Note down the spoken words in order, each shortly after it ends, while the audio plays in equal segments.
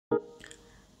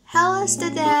Hello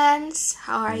students!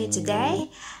 How are you today?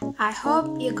 I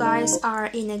hope you guys are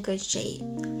in a good shape.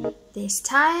 This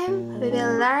time, we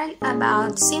will learn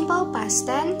about simple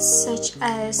past tense such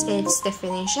as its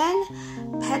definition,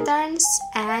 patterns,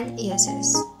 and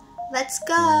uses. Let's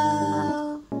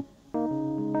go!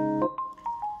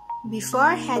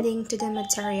 Before heading to the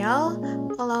material,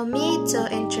 allow me to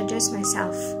introduce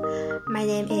myself. My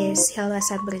name is Hilwa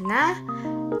Sabrina.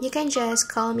 You can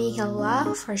just call me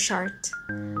Hilwa for short.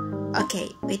 Okay,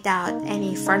 without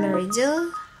any further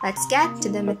ado, let's get to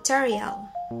the material.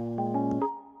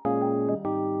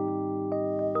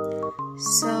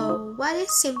 So, what is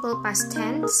simple past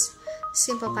tense?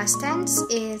 Simple past tense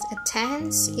is a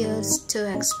tense used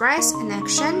to express an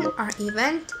action or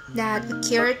event that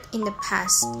occurred in the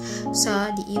past. So,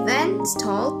 the event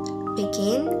told,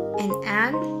 begin, and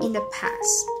end in the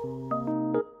past.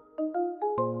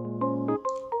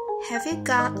 Have you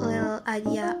got a little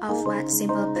idea of what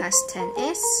simple past tense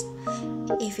is?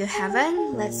 If you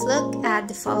haven't, let's look at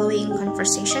the following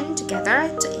conversation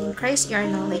together to increase your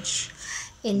knowledge.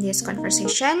 In this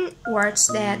conversation, words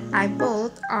that I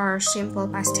bold are simple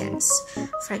past tense.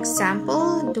 For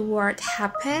example, the word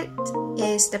happened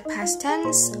is the past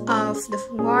tense of the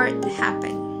word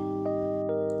happened.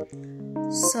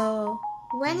 So,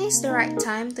 when is the right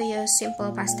time to use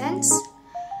simple past tense?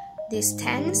 This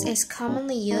tense is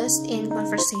commonly used in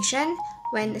conversation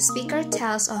when the speaker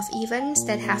tells of events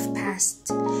that have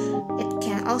passed. It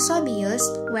can also be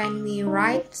used when we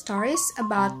write stories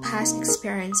about past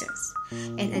experiences.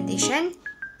 In addition,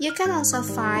 you can also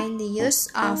find the use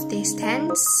of this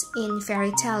tense in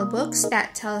fairy tale books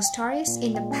that tell stories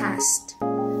in the past.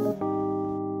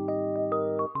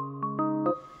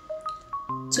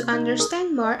 To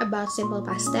understand more about simple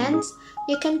past tense,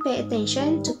 you can pay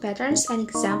attention to patterns and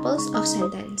examples of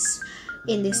sentence.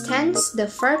 In this tense, the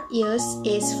verb used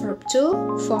is verb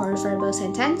to for verbal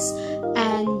sentence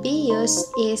and be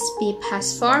used is be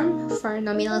past form for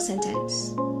nominal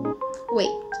sentence.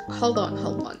 Wait, hold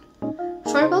on.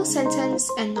 Verbal sentence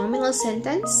and nominal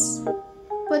sentence?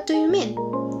 What do you mean?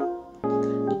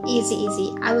 Easy,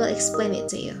 I will explain it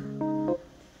to you.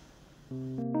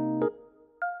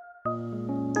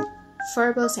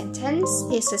 Verbal sentence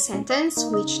is a sentence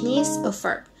which needs a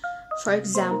verb. For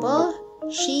example,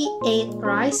 she ate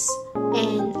rice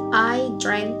and I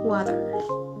drank water.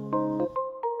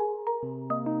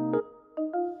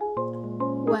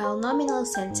 While nominal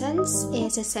sentence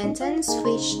is a sentence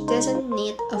which doesn't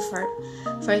need a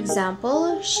verb. For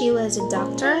example, she was a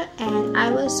doctor and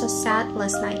I was so sad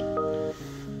last night.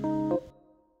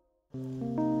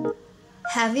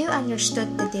 Have you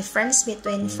understood the difference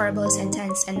between verbal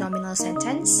sentence and nominal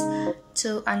sentence?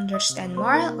 To understand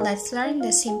more, let's learn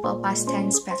the simple past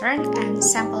tense pattern and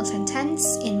sample sentence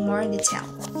in more detail.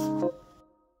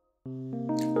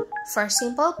 For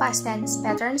simple past tense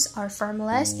patterns or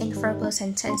formulas in verbal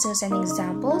sentences and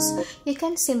examples, you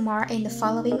can see more in the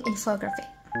following infographic.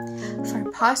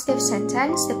 For positive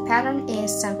sentence, the pattern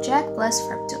is subject plus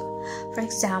verb to. For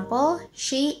example,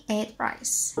 she ate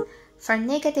rice. For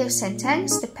negative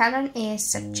sentence, the pattern is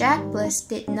subject plus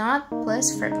did not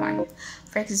plus verb 1.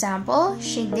 For example,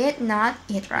 she did not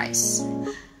eat rice.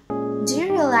 Do you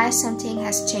realize something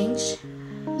has changed?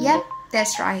 Yep,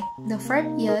 that's right. The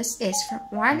verb used is verb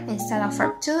 1 instead of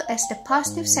verb 2 as the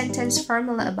positive sentence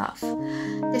formula above.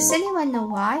 Does anyone know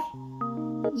why?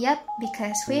 Yep,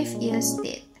 because we've used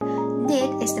did.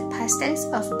 Did is the past tense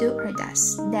of do or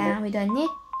does. Then we don't need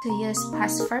to use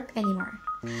past verb anymore.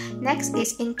 Next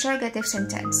is interrogative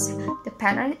sentence. The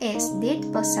pattern is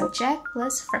did plus subject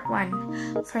plus verb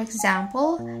 1. For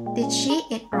example, did she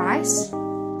eat rice?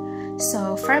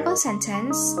 So, verbal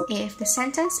sentence, if the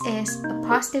sentence is a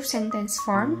positive sentence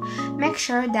form, make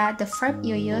sure that the verb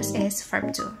you use is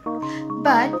verb 2.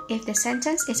 But if the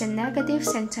sentence is a negative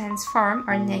sentence form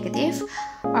or negative,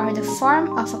 or the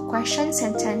form of a question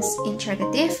sentence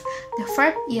interrogative, the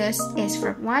verb used is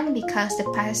verb 1 because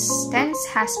the past tense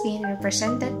has been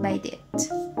represented by did.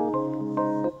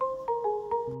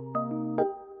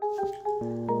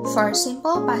 For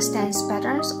simple past tense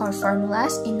patterns or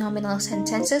formulas in nominal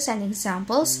sentences and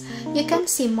examples, you can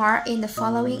see more in the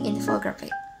following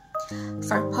infographic.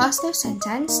 For positive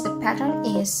sentence, the pattern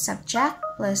is subject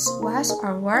plus was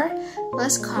or were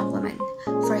plus complement.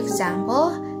 For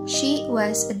example, she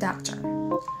was a doctor.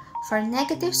 For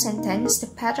negative sentence, the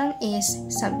pattern is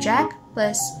subject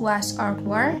plus was or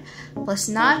were plus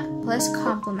not plus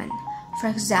complement. For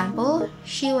example,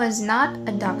 she was not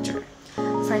a doctor.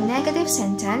 For negative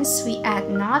sentence, we add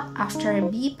not after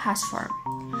be past form.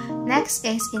 Next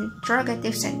is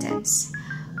interrogative sentence.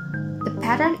 The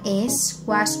pattern is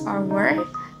was or were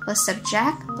plus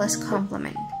subject plus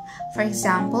complement. For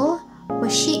example,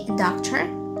 was she a doctor?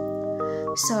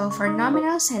 So for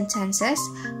nominal sentences,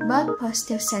 both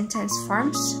positive sentence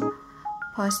forms,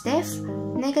 positive,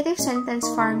 negative sentence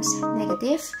forms,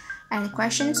 negative, and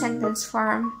question sentence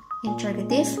form,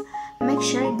 interrogative, make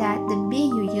sure that the be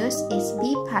you use is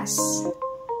be past.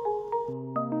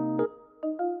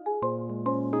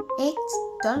 8.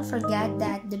 Don't forget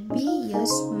that the be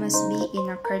used must be in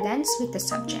accordance with the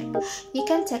subject. You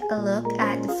can take a look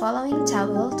at the following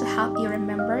table to help you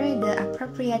remember the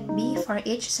appropriate be for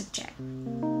each subject.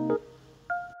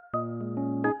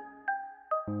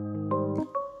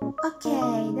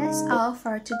 Okay, that's all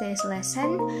for today's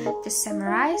lesson. To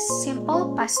summarize,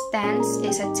 simple past tense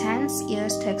is a tense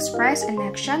used to express an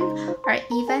action or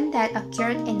event that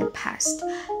occurred in the past.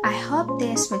 I hope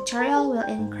this material will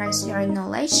increase your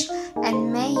knowledge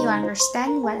and may you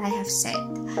understand what I have said.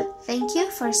 Thank you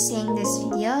for seeing this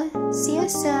video. See you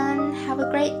soon. Have a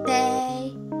great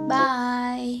day.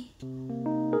 Bye.